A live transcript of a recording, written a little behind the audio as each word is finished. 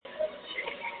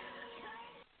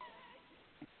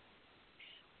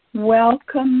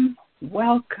Welcome,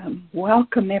 welcome,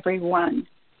 welcome, everyone.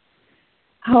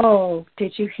 Oh,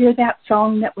 did you hear that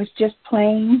song that was just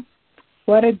playing?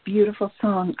 What a beautiful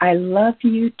song. I love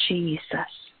you, Jesus.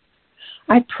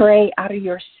 I pray out of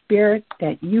your spirit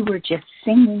that you were just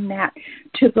singing that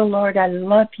to the Lord. I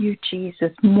love you,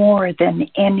 Jesus, more than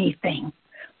anything,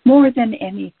 more than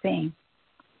anything.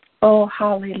 Oh,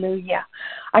 hallelujah.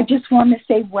 I just want to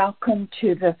say welcome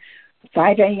to the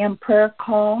 5 a.m. prayer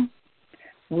call.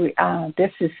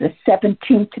 This is the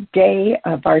 17th day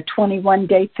of our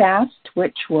 21-day fast,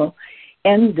 which will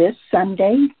end this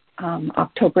Sunday,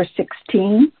 October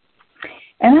 16.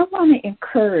 And I want to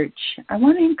encourage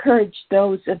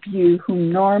those of you who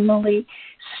normally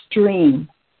stream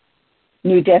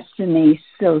New Destiny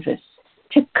service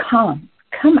to come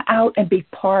out and be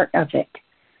part of it.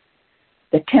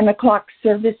 The 10 o'clock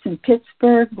service in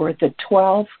Pittsburgh or the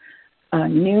 12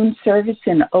 noon service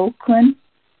in Oakland.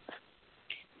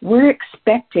 We're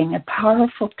expecting a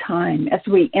powerful time as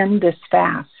we end this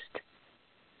fast.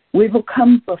 We will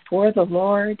come before the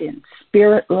Lord in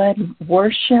spirit-led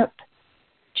worship,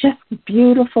 just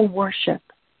beautiful worship.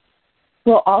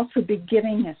 We'll also be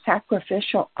giving a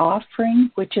sacrificial offering,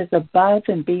 which is above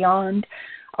and beyond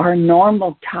our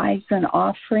normal tithes and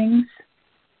offerings.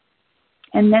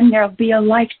 And then there'll be a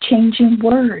life-changing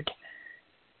word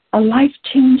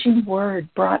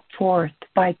brought forth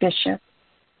by Bishop.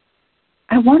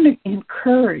 I want to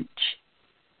encourage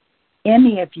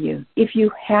any of you, if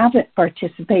you haven't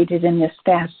participated in this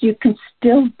fast, you can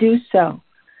still do so.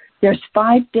 There's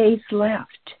 5 days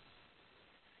left.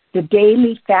 The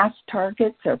daily fast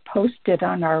targets are posted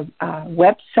on our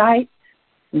website.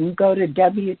 You can go to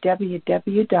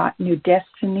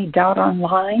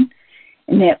www.newdestiny.online,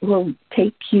 and it will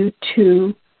take you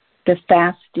to the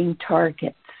fasting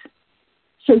targets.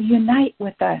 So unite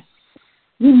with us.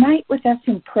 Unite with us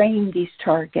in praying these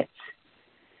targets.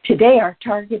 Today our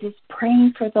target is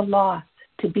praying for the lost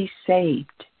to be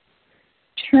saved,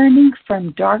 turning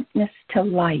from darkness to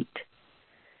light,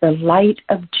 the light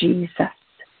of Jesus.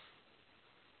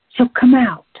 So come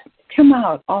out,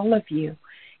 all of you,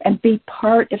 and be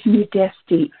part of New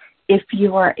Destiny if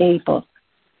you are able.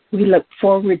 We look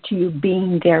forward to you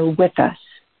being there with us.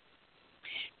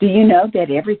 Do you know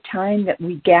that every time that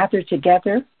we gather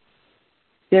together,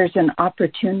 there's an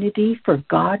opportunity for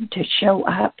God to show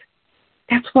up?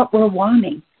 That's what we're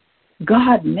wanting.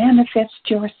 God, manifest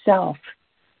yourself.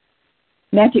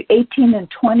 Matthew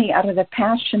 18:20 out of the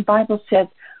Passion Bible says,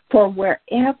 for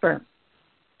wherever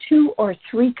 2 or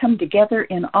 3 come together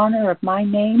in honor of my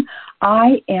name,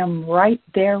 I am right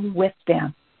there with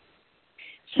them.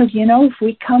 So, if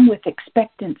we come with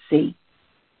expectancy,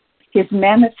 his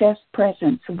manifest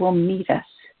presence will meet us.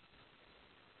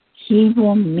 He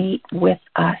will meet with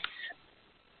us.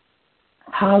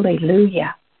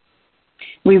 Hallelujah.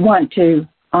 We want to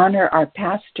honor our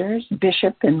pastors,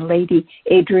 Bishop and Lady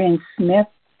Adrienne Smith.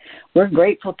 We're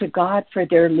grateful to God for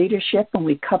their leadership, and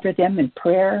we cover them in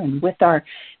prayer and with our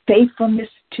faithfulness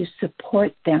to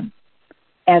support them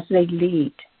as they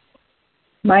lead.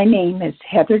 My name is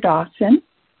Heather Dawson.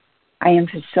 I am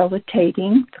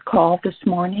facilitating the call this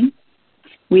morning.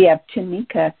 We have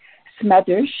Tanika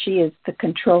Smothers. She is the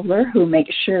controller who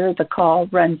makes sure the call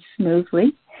runs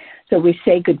smoothly. So we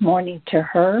say good morning to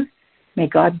her. May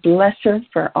God bless her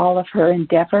for all of her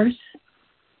endeavors.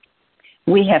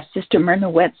 We have Sister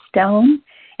Myrna Whetstone,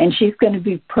 and she's going to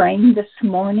be praying this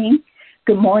morning.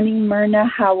 Good morning, Myrna.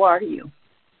 How are you?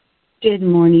 Good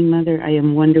morning, Mother. I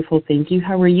am wonderful. Thank you.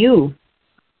 How are you?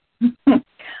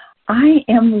 I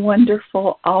am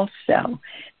wonderful also.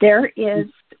 There is,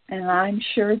 and I'm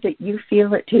sure that you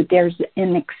feel it too, there's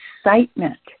an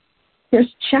excitement.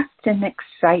 There's just an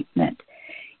excitement.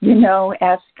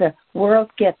 As the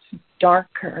world gets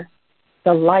darker,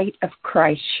 the light of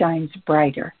Christ shines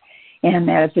brighter. And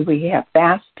as we have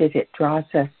fasted, it draws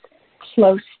us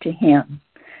close to him.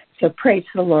 So praise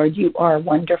the Lord. You are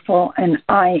wonderful, and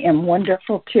I am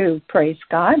wonderful too. Praise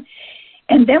God.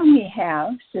 And then we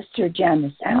have Sister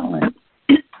Janice Allen,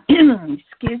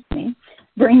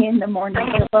 bringing the morning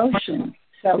devotion.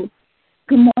 So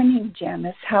good morning,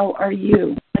 Janice. How are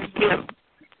you?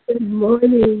 Good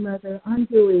morning, Mother. I'm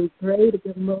doing great.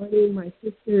 Good morning, my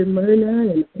sister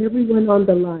Myrna and everyone on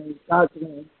the line. God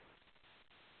bless.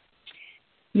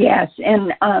 Yes,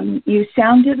 and you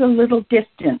sounded a little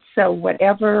distant, so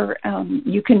whatever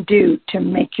you can do to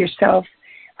make yourself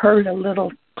heard a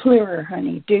little clearer,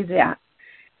 honey, do that.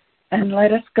 And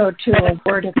let us go to a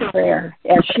word of prayer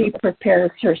as she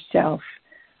prepares herself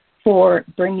for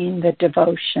bringing the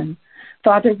devotion.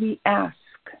 Father, we ask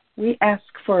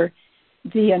for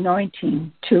the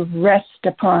anointing to rest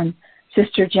upon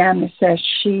Sister Janice as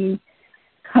she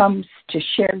comes to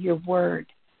share your word.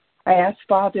 I ask,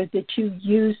 Father, that you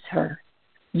use her.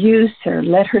 Use her.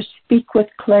 Let her speak with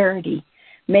clarity,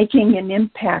 making an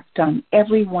impact on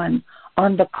everyone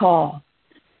on the call,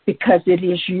 because it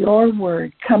is your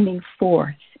word coming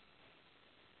forth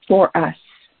for us.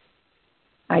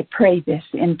 I pray this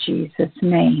in Jesus'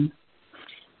 name.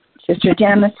 Sister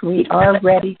Janice, we are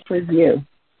ready for you.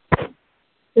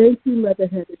 Thank you, Mother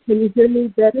Heather. Can you hear me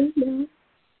better now? Is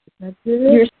that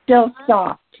good? You're still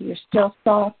soft. You're still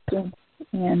soft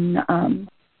and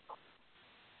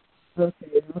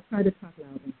Okay, I'll try to talk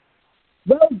louder.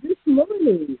 Well, this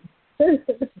morning,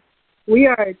 we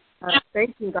are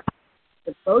thanking God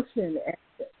for devotion.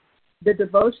 And the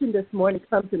devotion this morning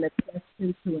comes in a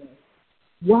question to us.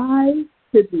 Why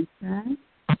should we fast?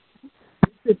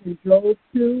 This is in Joel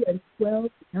 2:12,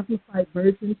 the Amplified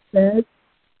Version says,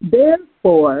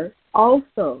 therefore,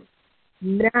 also,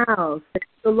 now, says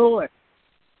the Lord,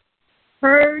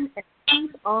 turn and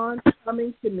keep on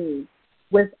coming to me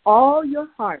with all your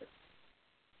heart,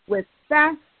 with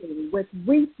fasting, with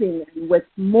weeping, and with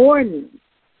mourning,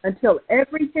 until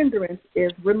every hindrance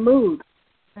is removed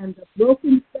and the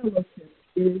broken fellowship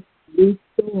is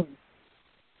restored.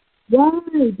 Why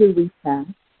do we fast?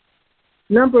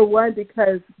 Number one,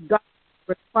 because God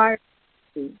requires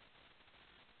it.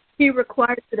 He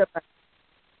requires it of us.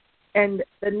 And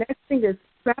the next thing is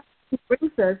fasting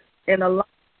brings us in alignment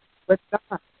with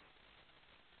God.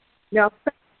 Now,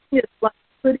 fasting is like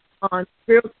putting on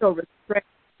spiritual restraint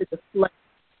to the flesh.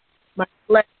 My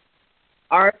flesh,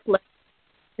 our flesh.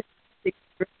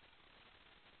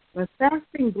 But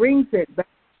fasting brings it back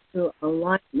to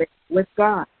alignment with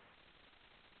God.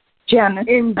 Janice,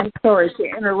 I'm sorry to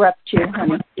interrupt you,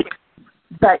 honey,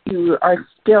 but you are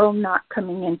still not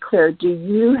coming in clear. Do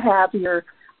you have your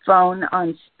phone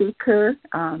on speaker?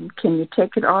 Can you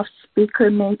take it off speaker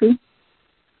maybe?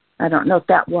 I don't know if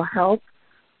that will help.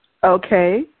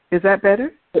 Okay. Is that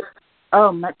better?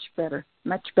 Oh, much better.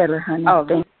 Much better, honey. Oh,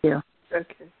 thank you.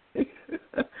 Okay.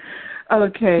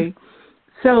 Okay.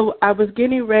 So I was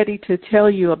getting ready to tell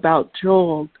you about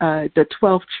Joel, the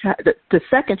 12th the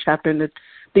second chapter, and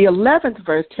the 11th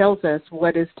verse tells us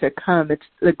what is to come. It's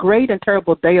the great and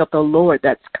terrible day of the Lord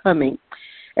that's coming.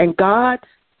 And God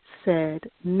said,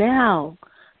 now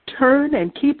turn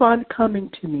and keep on coming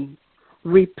to me.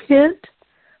 Repent,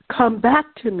 come back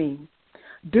to me.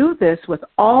 Do this with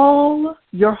all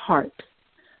your heart.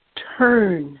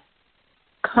 Turn,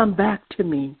 come back to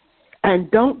me. And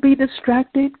don't be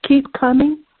distracted. Keep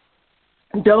coming.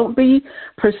 Don't be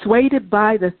persuaded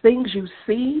by the things you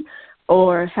see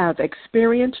or have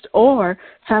experienced or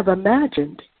have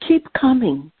imagined. Keep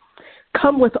coming.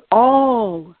 Come with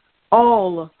all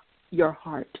your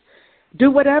heart.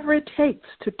 Do whatever it takes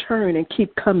to turn and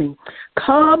keep coming.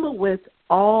 Come with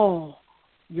all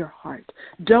your heart.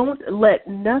 Don't let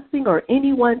nothing or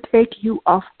anyone take you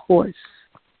off course.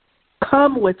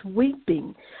 Come with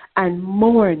weeping and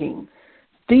mourning.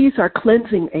 These are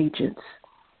cleansing agents.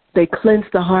 They cleanse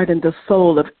the heart and the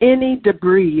soul of any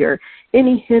debris or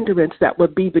any hindrance that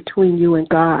would be between you and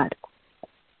God.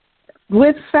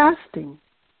 With fasting,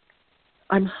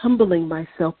 I'm humbling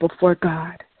myself before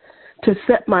God to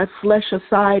set my flesh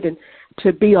aside and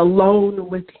to be alone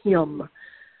with Him.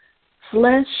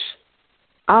 Flesh,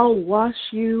 I'll wash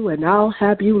you and I'll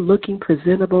have you looking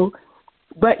presentable,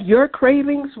 but your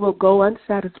cravings will go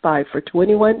unsatisfied for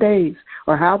 21 days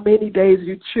or how many days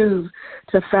you choose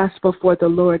to fast before the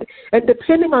Lord. And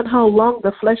depending on how long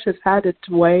the flesh has had its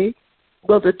way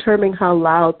will determine how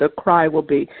loud the cry will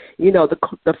be. You know,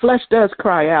 the flesh does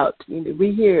cry out. You know,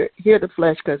 we hear the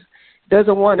flesh because it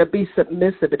doesn't want to be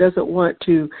submissive. It doesn't want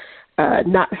to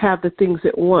not have the things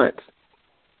it wants.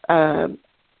 The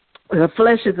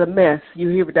flesh is a mess. You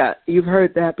hear that. You've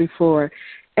heard that before.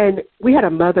 And we had a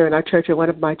mother in our church at one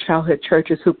of my childhood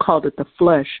churches who called it the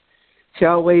flesh. She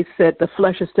always said the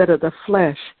flesh instead of the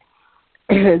flesh.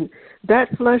 And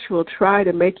that flesh will try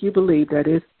to make you believe that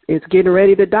it's getting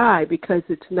ready to die because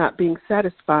it's not being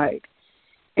satisfied.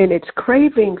 And its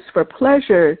cravings for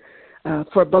pleasure,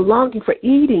 for belonging, for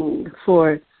eating,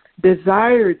 for the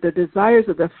desires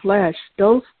of the flesh,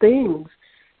 those things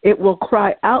it will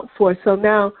cry out for. So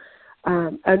now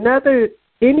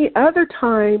any other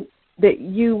time that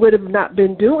you would have not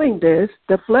been doing this,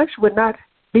 the flesh would not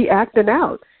be acting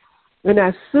out. And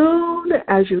as soon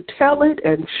as you tell it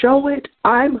and show it,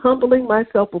 I'm humbling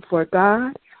myself before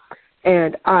God,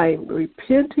 and I'm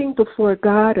repenting before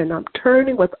God, and I'm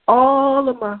turning with all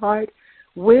of my heart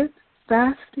with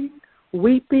fasting,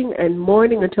 weeping, and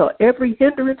mourning until every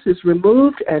hindrance is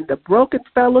removed and the broken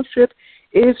fellowship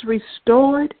is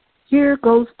restored. Here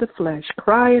goes the flesh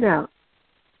crying out.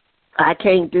 I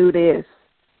can't do this.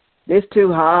 This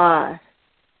too hard.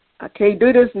 I can't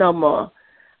do this no more.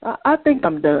 I think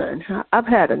I'm done. I've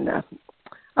had enough.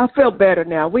 I feel better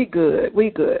now. We good.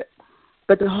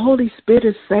 But the Holy Spirit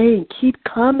is saying, keep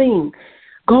coming.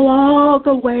 Go all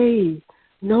the way.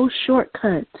 No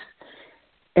shortcuts.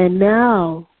 And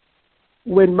now,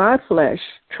 when my flesh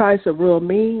tries to rule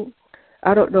me,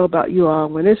 I don't know about you all,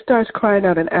 when it starts crying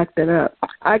out and acting up,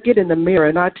 I get in the mirror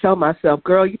and I tell myself,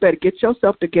 girl, you better get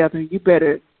yourself together. You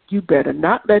better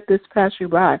not let this pass you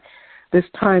by, this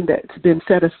time that's been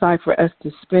set aside for us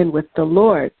to spend with the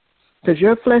Lord. Because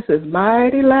your flesh is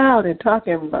mighty loud and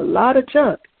talking a lot of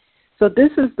junk. So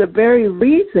this is the very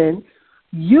reason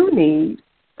you need,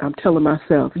 I'm telling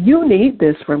myself, you need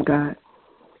this from God.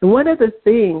 And one of the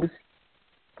things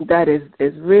that is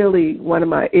really one of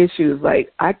my issues,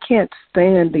 like I can't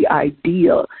stand the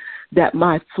idea that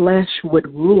my flesh would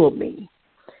rule me,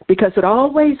 because it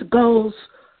always goes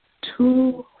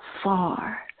too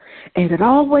far and it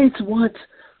always wants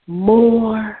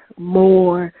more,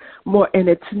 and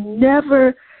it's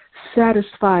never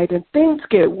satisfied, and things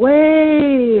get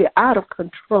way out of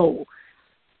control.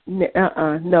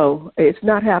 No, it's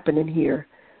not happening here.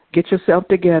 Get yourself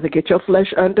together, get your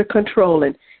flesh under control,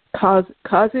 and cause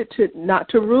it to not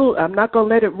to rule. I'm not going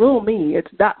to let it rule me.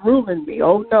 It's not ruling me.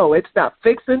 Oh, no, it's not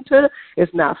fixing to.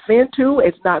 It's not fin to.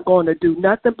 It's not going to do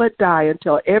nothing but die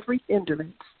until every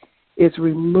hindrance is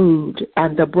removed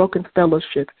and the broken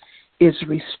fellowship is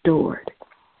restored.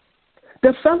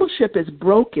 The fellowship is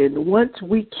broken once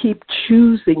we keep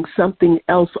choosing something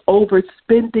else over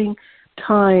spending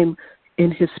time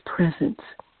in his presence.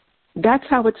 That's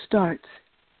how it starts.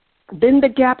 Then the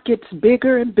gap gets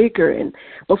bigger and bigger, and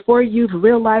before you've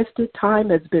realized it, time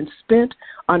has been spent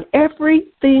on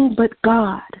everything but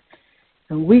God.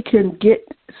 And we can get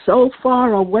so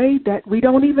far away that we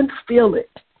don't even feel it.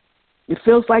 It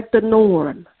feels like the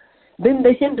norm. Then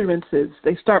the hindrances,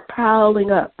 they start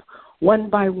piling up one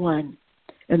by one.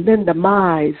 And then the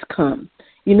my's come.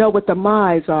 You know what the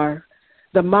my's are?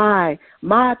 The my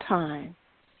time,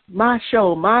 my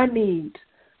show, my needs,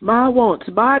 my wants,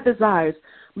 my desires,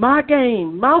 my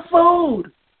game, my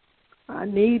food. I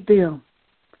need them.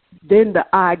 Then the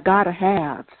I gotta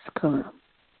haves come.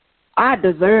 I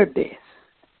deserve this.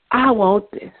 I want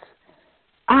this.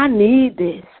 I need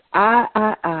this.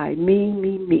 I,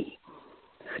 me.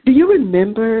 Do you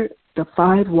remember the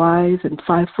 5 wise and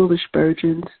 5 foolish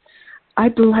virgins?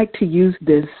 I'd like to use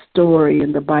this story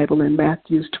in the Bible in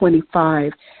Matthew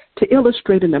 25 to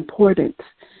illustrate an importance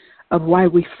of why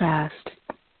we fast.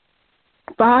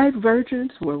 5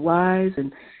 virgins were wise,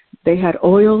 and they had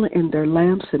oil in their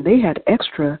lamps, and they had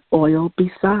extra oil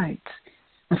besides.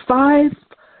 The 5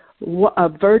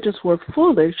 virgins were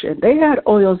foolish, and they had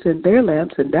oils in their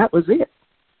lamps, and that was it.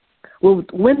 Well,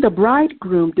 when the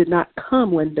bridegroom did not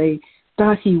come when they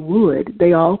thought he would,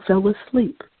 they all fell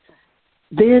asleep.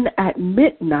 Then at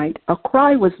midnight a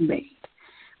cry was made,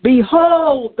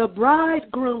 "Behold, the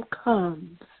bridegroom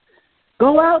comes.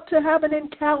 Go out to have an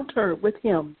encounter with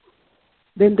him."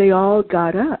 Then they all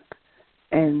got up,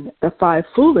 and the 5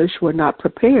 foolish were not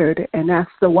prepared and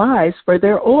asked the wise for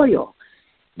their oil.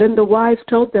 Then the wise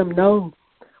told them, "No,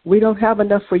 we don't have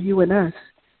enough for you and us.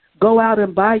 Go out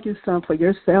and buy you some for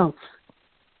yourselves."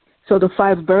 So the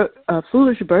 5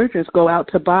 foolish virgins go out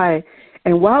to buy,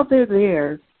 and while they're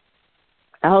there,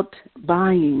 out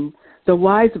buying, the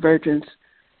wise virgins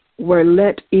were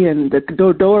let in. The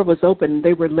door was open.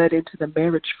 They were let into the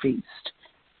marriage feast.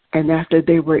 And after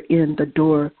they were in, the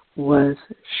door was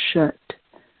shut.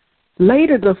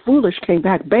 Later, the foolish came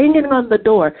back, banging on the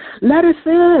door. "Let us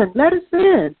in, let us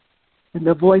in." And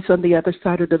the voice on the other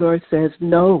side of the door says,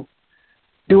 "No.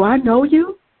 Do I know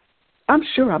you? I'm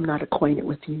sure I'm not acquainted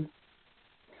with you."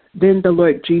 Then the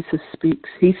Lord Jesus speaks.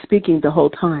 He's speaking the whole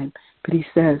time, but he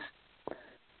says,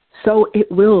 "So it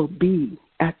will be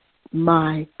at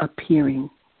my appearing.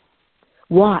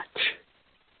 Watch.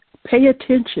 Pay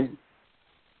attention.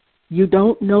 You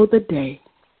don't know the day."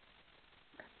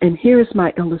 And here's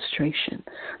my illustration.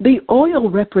 The oil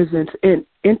represents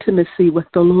intimacy with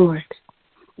the Lord.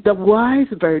 The wise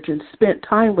virgins spent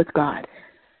time with God.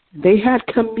 They had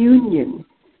communion.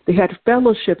 They had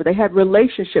fellowship. They had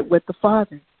relationship with the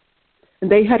Father. And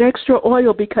they had extra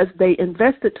oil because they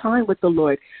invested time with the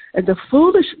Lord. And the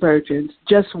foolish virgins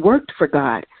just worked for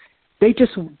God. They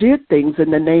just did things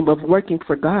in the name of working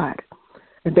for God.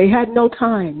 And they had no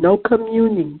time, no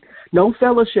communion, no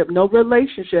fellowship, no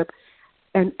relationship,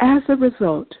 and as a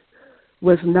result,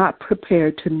 was not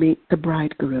prepared to meet the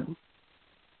bridegroom.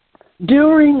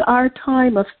 During our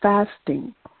time of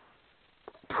fasting,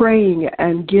 praying,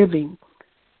 and giving,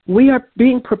 We are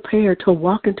being prepared to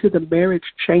walk into the marriage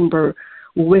chamber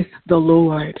with the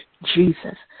Lord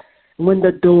Jesus when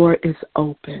the door is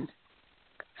open.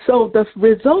 So the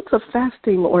results of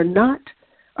fasting or not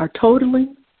are totally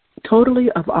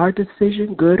of our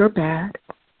decision, good or bad.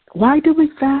 Why do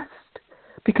we fast?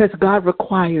 Because God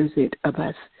requires it of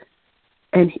us.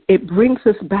 And it brings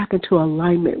us back into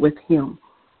alignment with Him,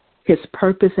 His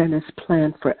purpose and His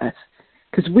plan for us.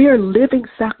 Because we are living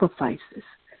sacrifices.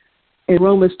 In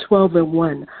Romans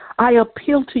 12:1, I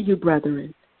appeal to you,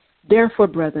 brethren. Therefore,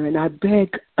 brethren, I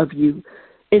beg of you,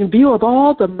 in view of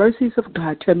all the mercies of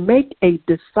God, to make a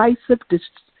decisive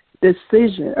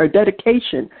decision or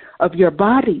dedication of your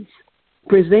bodies,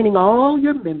 presenting all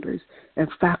your members and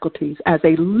faculties as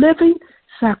a living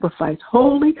sacrifice,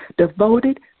 holy,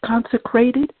 devoted,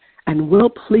 consecrated, and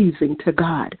well-pleasing to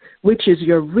God, which is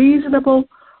your reasonable,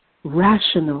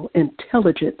 rational,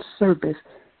 intelligent service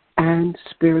and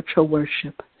spiritual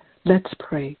worship. Let's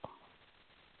pray.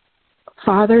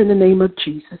 Father, in the name of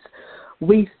Jesus,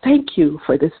 we thank you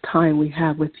for this time we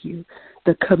have with you,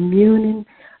 the communion,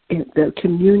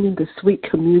 the sweet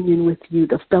communion with you,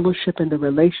 the fellowship and the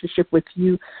relationship with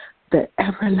you, the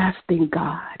everlasting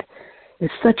God.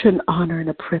 It's such an honor and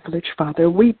a privilege, Father.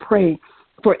 We pray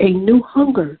for a new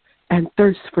hunger and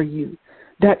thirst for you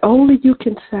that only you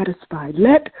can satisfy.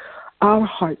 Let our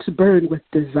hearts burn with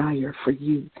desire for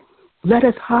you. Let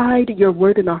us hide your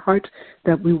word in our hearts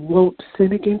that we won't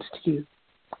sin against you.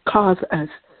 Cause us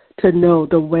to know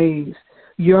the ways,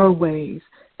 your ways,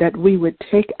 that we would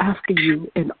take after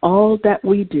you in all that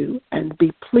we do and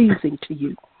be pleasing to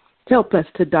you. Help us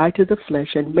to die to the flesh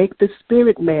and make the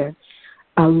spirit man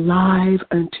alive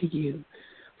unto you.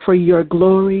 For your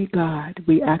glory, God,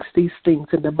 we ask these things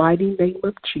in the mighty name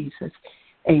of Jesus.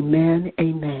 Amen,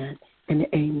 amen, and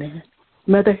amen.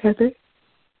 Mother Heather?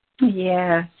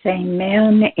 Yes,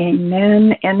 amen,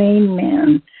 amen, and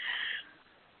amen.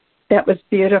 That was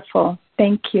beautiful.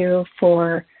 Thank you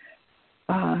for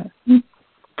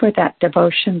that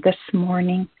devotion this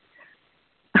morning.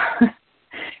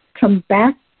 Come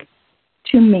back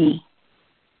to me.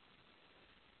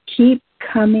 Keep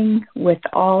coming with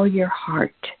all your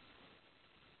heart.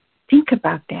 Think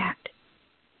about that.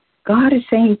 God is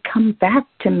saying, come back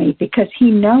to me, because He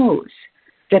knows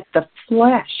that the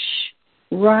flesh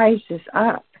rises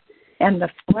up, and the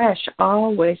flesh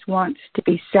always wants to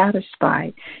be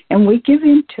satisfied, and we give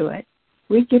into it.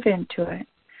 We give into it.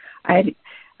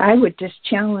 I would just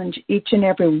challenge each and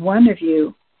every one of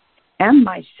you and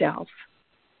myself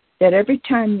that every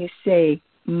time you say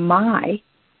my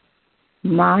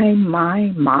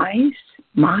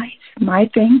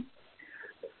thing,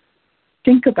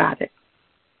 think about it.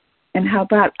 And how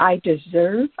about I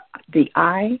deserve the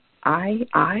eyes?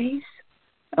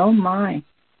 Oh my.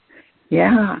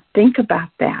 Yeah, think about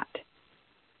that.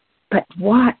 But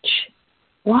watch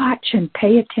and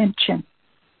pay attention.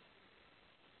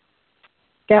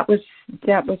 That was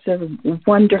a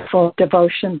wonderful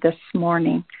devotion this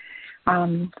morning.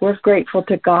 We're grateful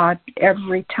to God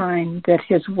every time that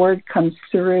His word comes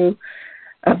through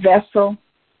a vessel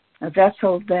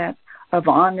that of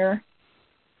honor.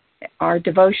 Our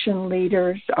devotion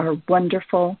leaders are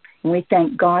wonderful, and we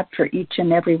thank God for each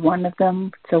and every one of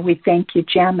them. So we thank you,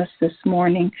 Janice, this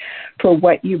morning for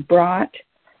what you brought.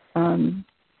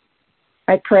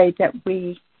 I pray that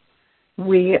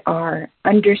we are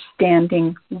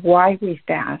understanding why we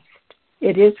fast.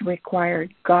 It is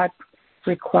required. God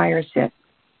requires it.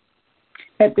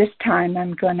 At this time,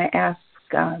 I'm going to ask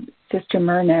Sister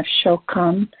Myrna if she'll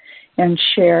come and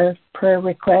share prayer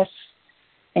requests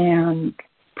and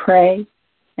pray,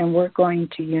 and we're going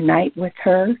to unite with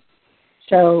her.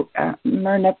 So,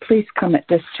 Myrna, please come at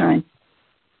this time.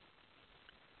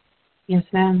 Yes,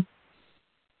 ma'am.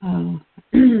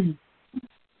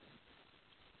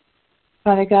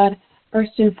 Father God,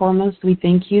 first and foremost, we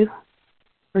thank you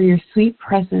for your sweet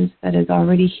presence that is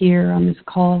already here on this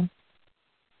call.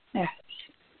 Yes.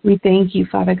 We thank you,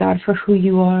 Father God, for who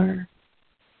you are,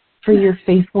 for your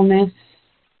faithfulness,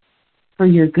 for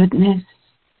your goodness,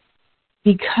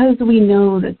 because we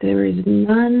know that there is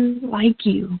none like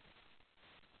you.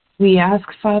 We ask,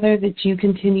 Father, that you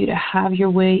continue to have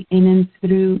your way in and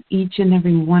through each and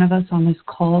every one of us on this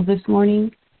call this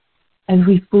morning as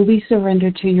we fully surrender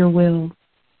to your will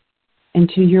and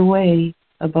to your way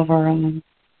above our own.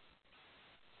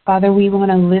 Father, we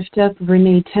want to lift up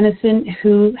Renee Tennyson,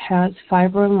 who has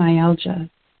fibromyalgia.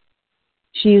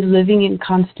 She is living in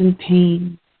constant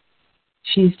pain.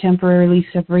 She's temporarily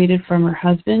separated from her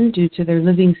husband due to their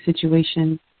living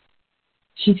situation.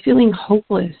 She's feeling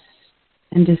hopeless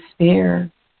and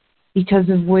despair because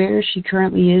of where she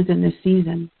currently is in this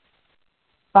season.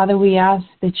 Father, we ask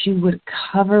that you would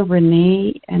cover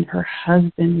Renee and her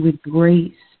husband with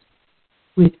grace,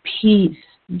 with peace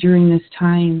during this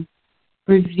time.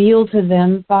 Reveal to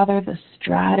them, Father, the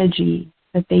strategy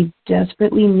that they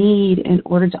desperately need in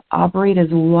order to operate as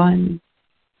one.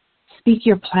 Speak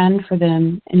your plan for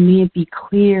them, and may it be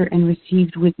clear and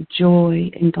received with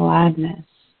joy and gladness.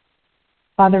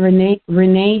 Father,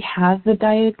 Renee has the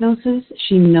diagnosis.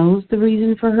 She knows the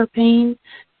reason for her pain.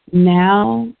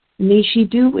 Now, may she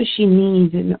do what she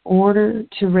needs in order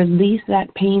to release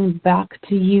that pain back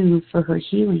to you for her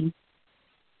healing.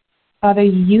 Father,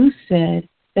 you said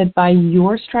that by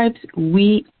your stripes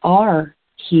we are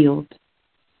healed.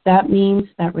 That means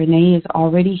that Renee is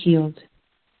already healed.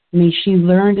 May she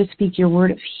learn to speak your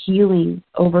word of healing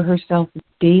over herself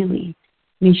daily.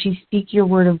 May she speak your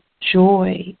word of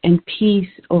joy and peace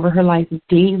over her life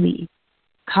daily,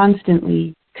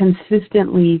 constantly,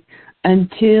 consistently,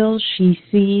 until she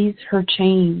sees her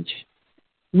change.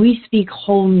 We speak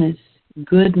wholeness,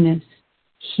 goodness,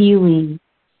 healing,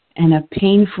 and a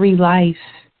pain-free life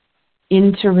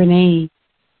into Renee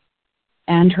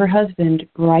and her husband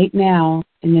right now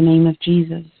in the name of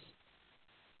Jesus.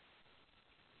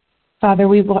 Father,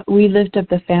 we lift up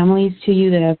the families to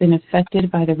you that have been affected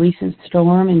by the recent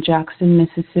storm in Jackson,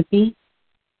 Mississippi.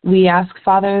 We ask,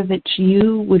 Father, that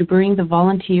you would bring the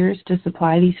volunteers to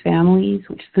supply these families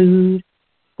with food,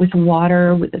 with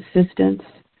water, with assistance,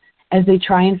 as they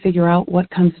try and figure out what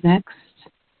comes next.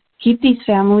 Keep these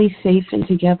families safe and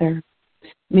together.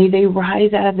 May they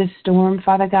rise out of this storm,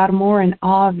 Father God, more in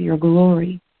awe of your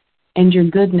glory and your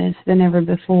goodness than ever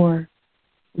before.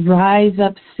 Rise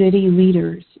up city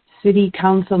leaders, city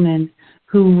councilmen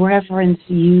who reverence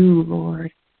you,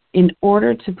 Lord, in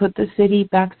order to put the city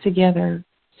back together,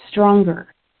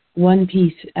 stronger, one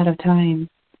piece at a time.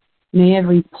 May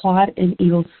every plot and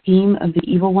evil scheme of the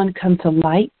evil one come to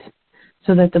light,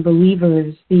 so that the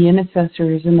believers, the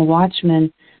intercessors, and the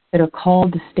watchmen that are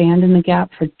called to stand in the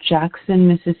gap for Jackson,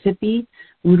 Mississippi,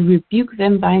 would rebuke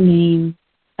them by name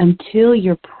until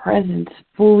your presence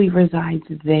fully resides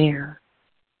there.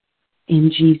 In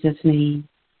Jesus' name.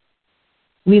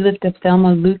 We lift up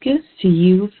Thelma Lucas to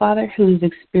you, Father, who is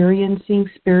experiencing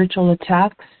spiritual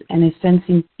attacks and is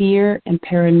sensing fear and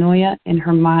paranoia in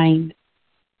her mind.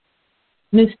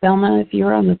 Miss Thelma, if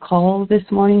you're on the call this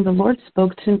morning, the Lord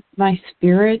spoke to my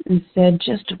spirit and said,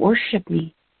 just worship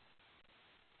me.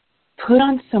 Put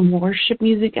on some worship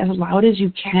music as loud as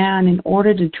you can in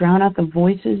order to drown out the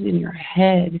voices in your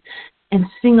head and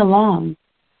sing along.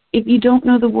 If you don't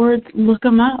know the words, look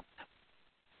them up.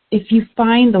 If you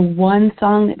find the one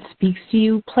song that speaks to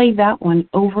you, play that one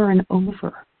over and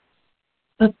over.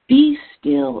 But be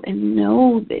still and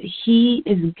know that He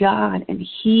is God and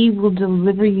He will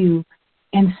deliver you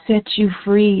and set you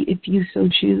free if you so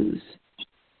choose.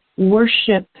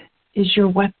 Worship is your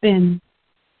weapon.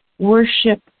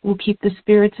 Worship will keep the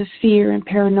spirits of fear and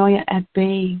paranoia at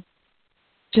bay.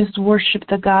 Just worship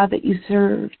the God that you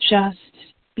serve just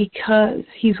because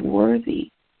He's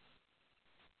worthy.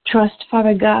 Trust,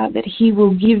 Father God, that He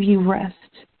will give you rest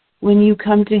when you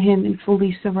come to Him and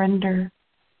fully surrender.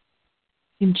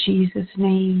 In Jesus'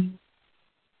 name.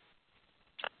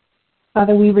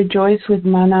 Father, we rejoice with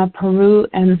Mana Peru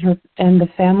and the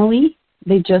family.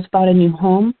 They just bought a new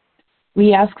home.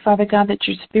 We ask, Father God, that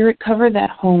your Spirit cover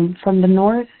that home from the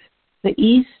north, the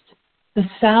east, the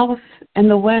south, and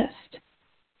the west.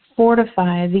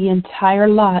 Fortify the entire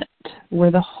lot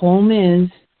where the home is,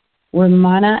 where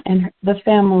Mana and the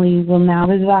family will now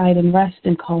reside and rest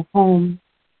and call home.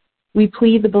 We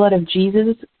plead the blood of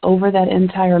Jesus over that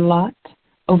entire lot,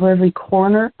 over every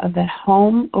corner of that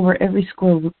home, over every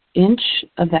square inch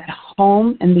of that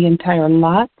home and the entire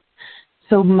lot,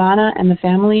 so Mana and the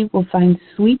family will find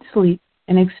sweet sleep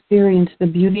and experience the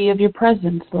beauty of your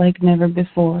presence like never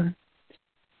before.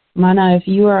 Mana, if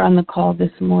you are on the call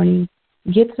this morning,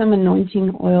 get some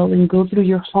anointing oil and go through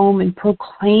your home and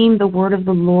proclaim the word of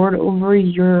the Lord over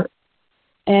your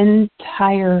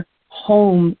entire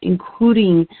home,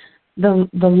 including the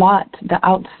lot, the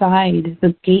outside,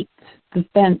 the gates, the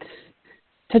fence.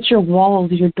 Touch your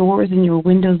walls, your doors, and your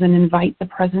windows and invite the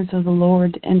presence of the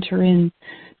Lord to enter in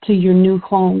to your new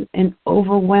home and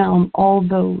overwhelm all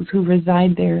those who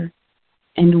reside there.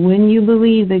 And when you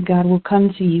believe that God will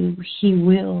come to you, He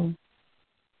will.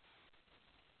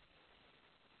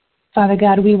 Father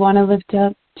God, we want to lift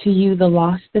up to you the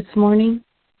lost this morning.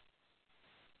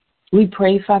 We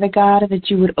pray, Father God, that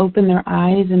you would open their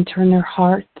eyes and turn their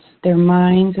hearts, their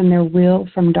minds, and their will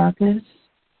from darkness.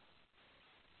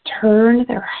 Turn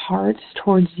their hearts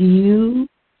towards you,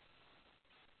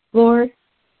 Lord,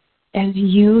 as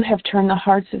you have turned the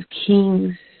hearts of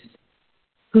kings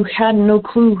who had no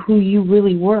clue who you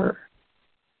really were.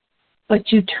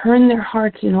 But you turn their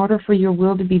hearts in order for your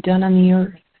will to be done on the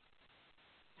earth.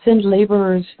 Send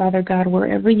laborers, Father God,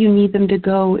 wherever you need them to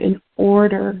go in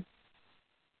order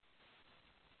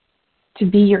to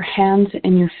be your hands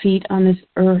and your feet on this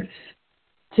earth,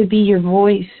 to be your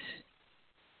voice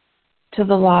to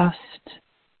the lost.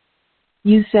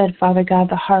 You said, Father God,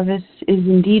 the harvest is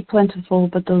indeed plentiful,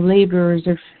 but the laborers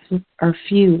are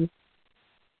few.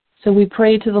 So we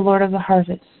pray to the Lord of the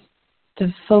harvest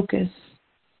to focus,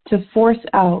 to force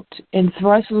out and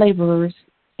thrust laborers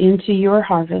into your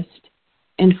harvest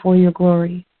and for your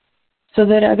glory, so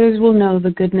that others will know the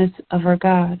goodness of our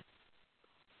God.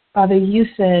 Father, you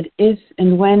said, if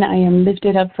and when I am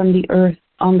lifted up from the earth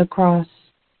on the cross,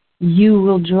 you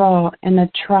will draw and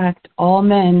attract all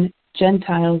men,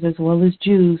 Gentiles as well as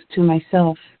Jews, to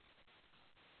myself.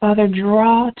 Father,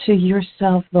 draw to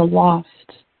yourself the lost,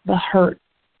 the hurt,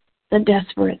 the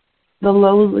desperate, the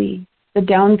lowly, the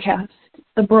downcast,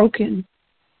 the broken,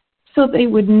 so they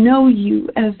would know you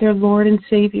as their Lord and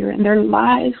Savior, and their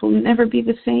lives will never be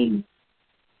the same.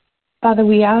 Father,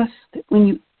 we ask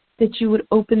that you would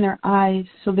open their eyes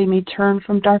so they may turn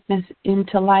from darkness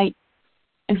into light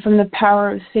and from the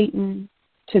power of Satan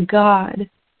to God,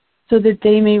 so that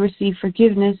they may receive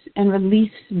forgiveness and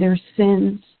release their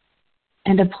sins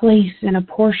and a place and a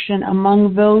portion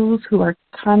among those who are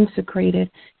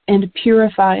consecrated and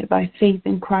purified by faith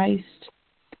in Christ.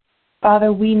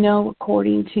 Father, we know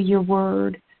according to your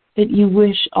word that you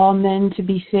wish all men to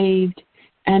be saved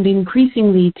and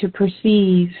increasingly to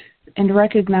perceive and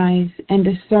recognize and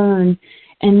discern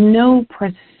and know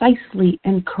precisely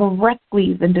and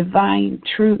correctly the divine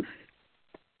truth.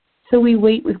 So we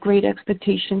wait with great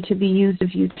expectation to be used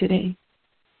of you today,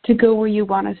 to go where you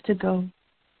want us to go,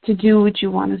 to do what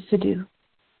you want us to do,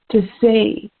 to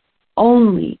say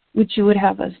only what you would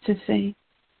have us to say,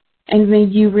 and may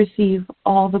you receive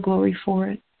all the glory for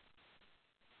it.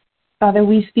 Father,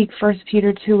 we speak 1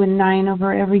 Peter 2:9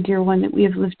 over every dear one that we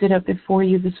have lifted up before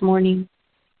you this morning.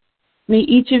 May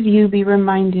each of you be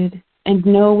reminded and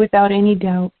know without any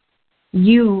doubt,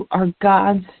 you are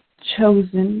God's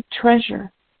chosen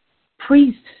treasure,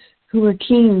 priests who are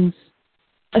kings,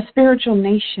 a spiritual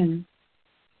nation,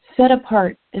 set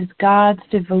apart as God's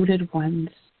devoted ones.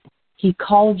 He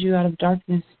called you out of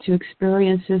darkness to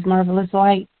experience his marvelous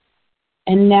light,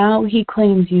 and now he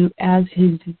claims you as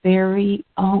his very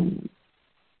own.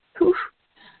 Whew.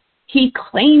 He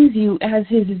claims you as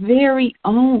his very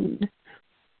own.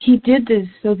 He did this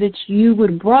so that you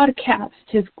would broadcast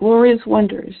his glorious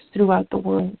wonders throughout the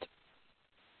world.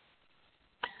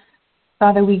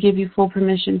 Father, we give you full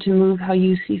permission to move how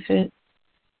you see fit,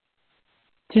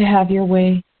 to have your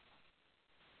way,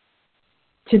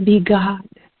 to be God,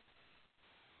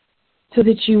 so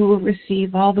that you will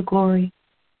receive all the glory,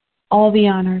 all the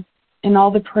honor, and all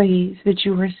the praise that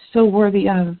you are so worthy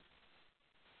of.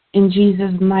 In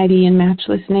Jesus' mighty and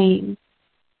matchless name,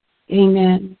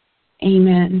 amen,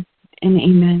 amen, and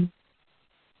amen.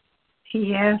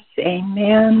 Yes,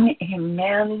 amen,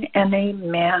 amen, and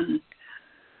amen.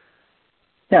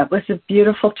 That was a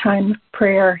beautiful time of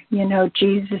prayer. You know,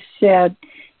 Jesus said,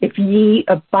 if ye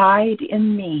abide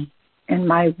in me, and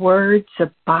my words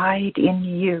abide in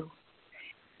you,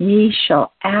 ye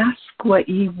shall ask what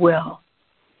ye will,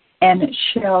 and it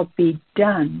shall be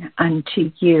done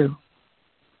unto you.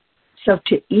 So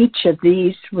to each of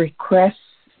these requests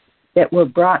that were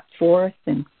brought forth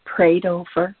and prayed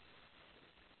over,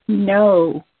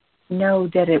 know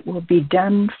that it will be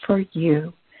done for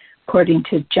you, according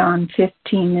to John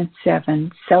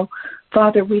 15:7. So,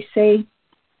 Father, we say,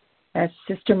 as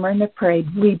Sister Myrna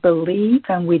prayed, we believe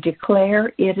and we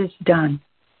declare it is done.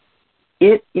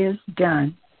 It is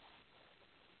done.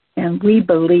 And we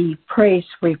believe praise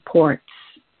reports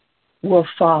will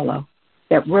follow,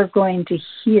 that we're going to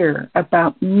hear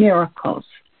about miracles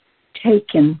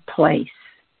taking place.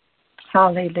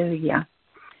 Hallelujah.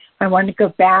 I want to go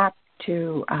back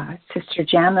to Sister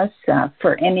Janice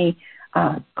for any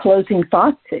closing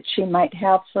thoughts that she might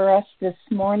have for us this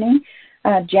morning.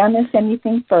 Janice,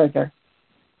 anything further?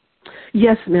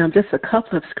 Yes, ma'am. Just a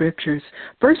couple of scriptures.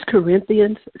 1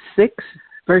 Corinthians 6,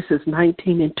 verses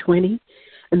 19 and 20,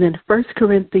 and then 1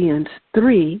 Corinthians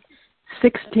 3,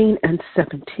 16 and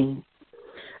 17.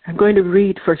 I'm going to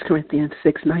read 1 Corinthians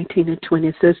 6, 19 and 20.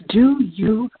 It says, do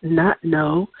you not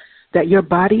know that your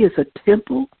body is a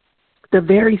temple, the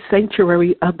very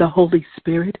sanctuary of the Holy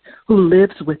Spirit who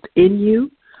lives within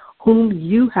you, whom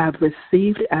you have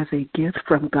received as a gift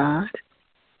from God?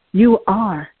 You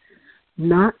are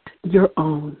not your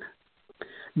own.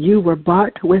 You were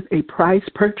bought with a price,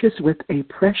 purchased with a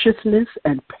preciousness,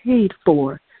 and paid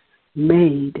for.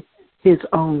 made his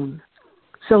own.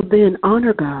 So then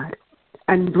honor God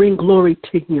and bring glory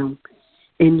to him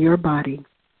in your body.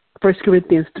 1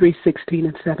 Corinthians 3:16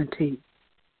 and 17.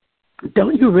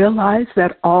 Don't you realize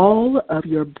that all of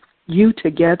you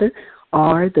together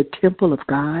are the temple of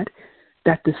God,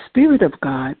 that the Spirit of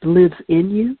God lives in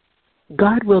you?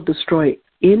 God will destroy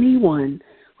anyone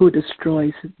who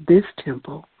destroys this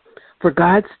temple, for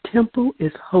God's temple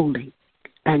is holy,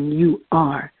 and you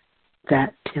are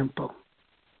that temple.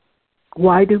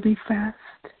 Why do we fast?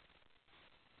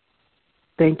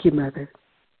 Thank you, Mother.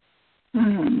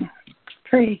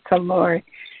 Praise the Lord.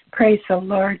 Praise the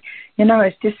Lord. You know, I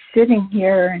was just sitting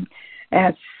here, and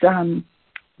as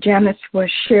Janice was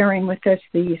sharing with us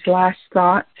these last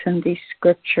thoughts and these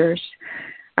scriptures,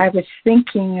 I was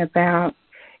thinking about,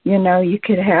 you know, you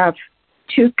could have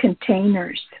two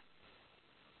containers.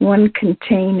 One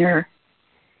container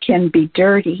can be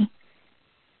dirty,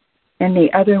 and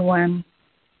the other one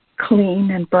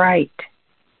clean and bright.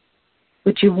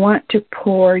 Would you want to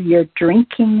pour your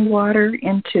drinking water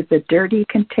into the dirty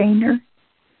container,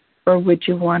 or would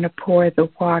you want to pour the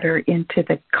water into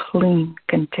the clean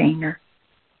container?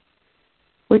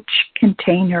 Which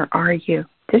container are you?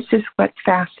 This is what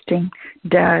fasting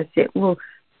does. It will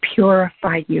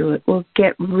purify you. It will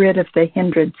get rid of the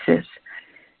hindrances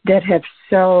that have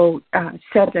so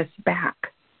set us back.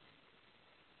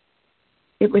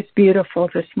 It was beautiful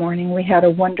this morning. We had a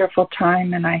wonderful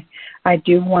time, and I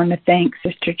do want to thank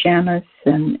Sister Janice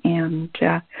and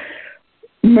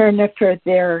Myrna for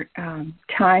their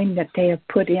time that they have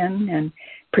put in and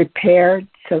prepared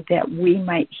so that we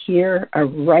might hear a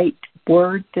right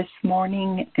word this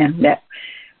morning, and that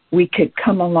we could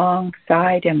come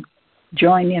alongside and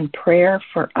join in prayer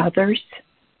for others.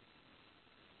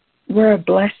 We're a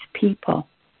blessed people.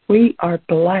 We are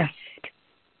blessed.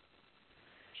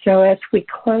 So as we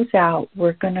close out,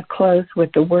 we're going to close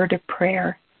with the word of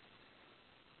prayer.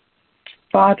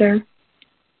 Father,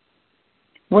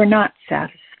 we're not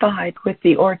satisfied with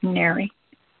the ordinary,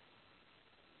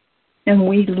 and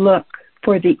we look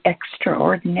for the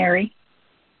extraordinary.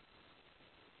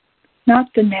 Not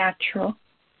the natural,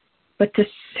 but the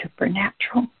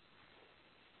supernatural.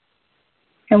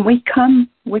 And we come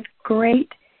with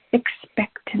great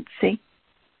expectancy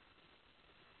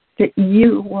that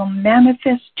you will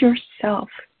manifest yourself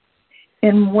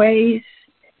in ways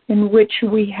in which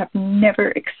we have never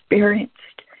experienced,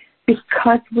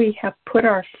 because we have put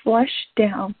our flesh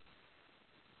down.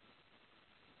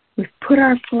 We've put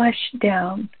our flesh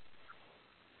down,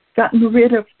 gotten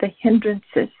rid of the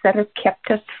hindrances that have kept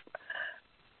us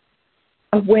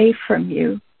away from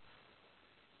you.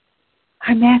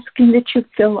 I'm asking that you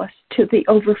fill us to the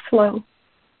overflow,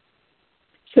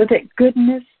 so that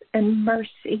goodness and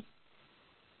mercy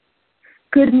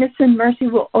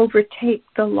will overtake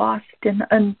the lost and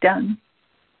undone,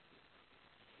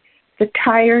 the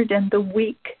tired and the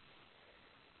weak,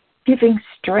 giving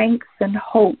strength and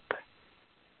hope,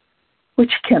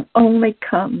 which can only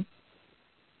come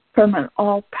from an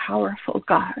all-powerful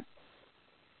God,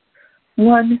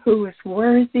 one who is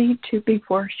worthy to be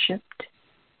worshipped.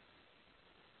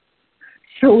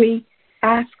 So we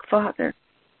ask, Father,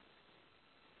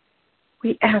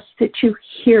 we ask that you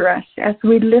hear us as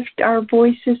we lift our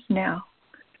voices now,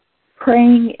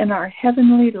 praying in our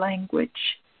heavenly language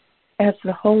as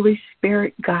the Holy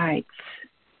Spirit guides.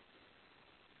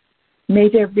 May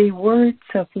there be words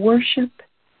of worship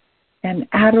and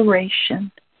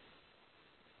adoration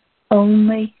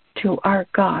only to our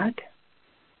God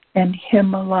and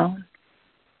Him alone.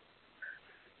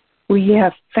 We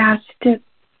have fasted,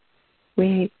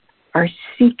 we are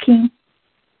seeking,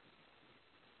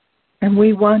 and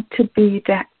we want to be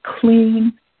that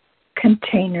clean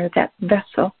container, that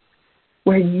vessel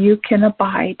where you can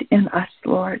abide in us,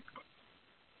 Lord.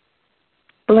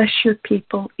 Bless your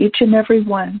people, each and every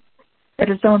one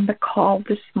that is on the call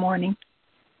this morning.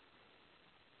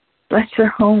 Bless their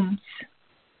homes.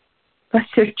 Bless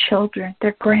their children,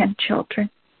 their grandchildren.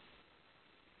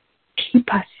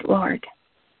 Keep us, Lord,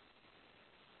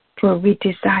 for we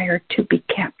desire to be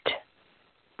kept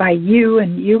by you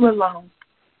and you alone.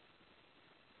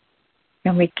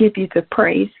 And we give you the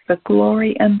praise, the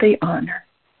glory, and the honor.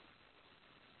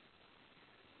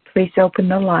 Please open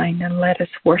the line and let us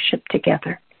worship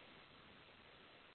together.